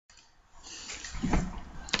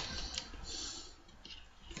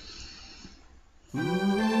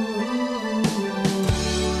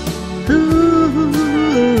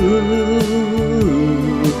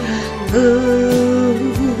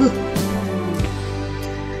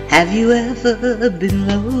Have you ever been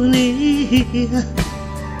lonely?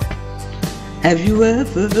 Have you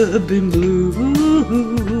ever been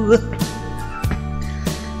blue?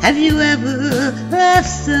 Have you ever loved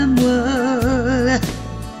someone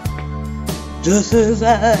just as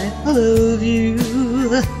I love you?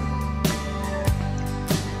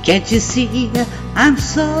 Can't you see I'm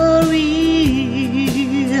sorry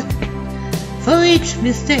for each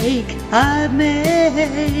mistake I've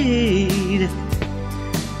made?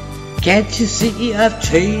 Can't you see I've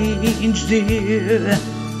changed, dear?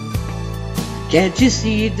 Can't you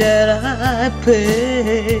see that I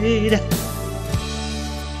paid?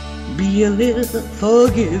 Be a little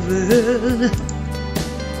forgiven.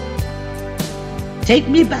 Take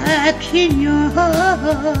me back in your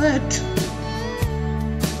heart.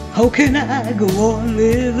 How can I go on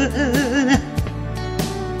living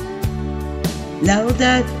now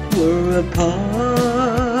that we're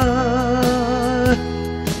apart?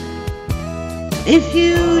 If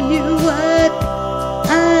you knew what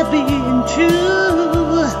I've been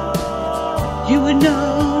through, you would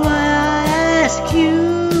know why I ask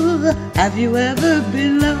you. Have you ever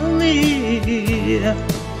been lonely?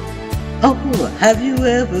 Oh, have you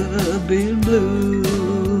ever been blue?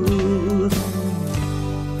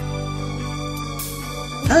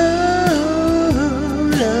 Oh,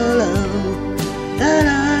 la la la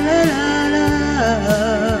la la la la la la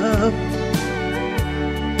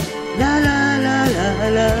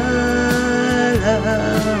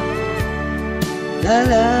la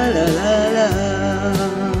la la la la.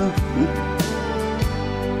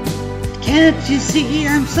 Can't you see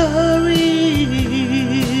I'm sorry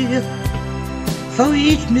for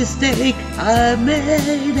each mistake I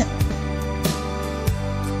made?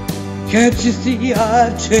 Can't you see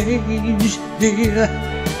I've changed, dear?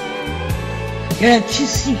 Can't you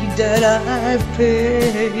see that I've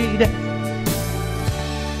paid?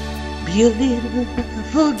 Be a little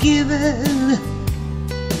forgiven.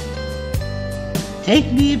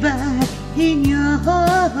 Take me back in your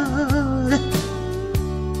heart.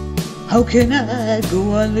 How can I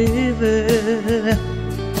go on living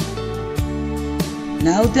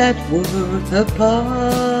now that we're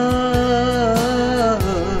apart?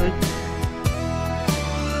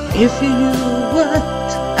 If you knew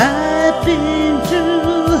what I've been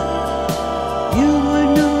through, you would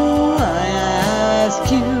know why I ask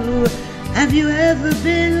you. Have you ever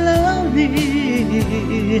been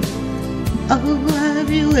lonely? Oh,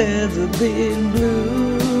 have you ever been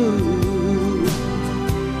blue?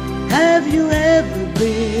 Have you ever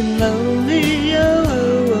been lonely?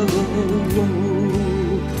 Oh,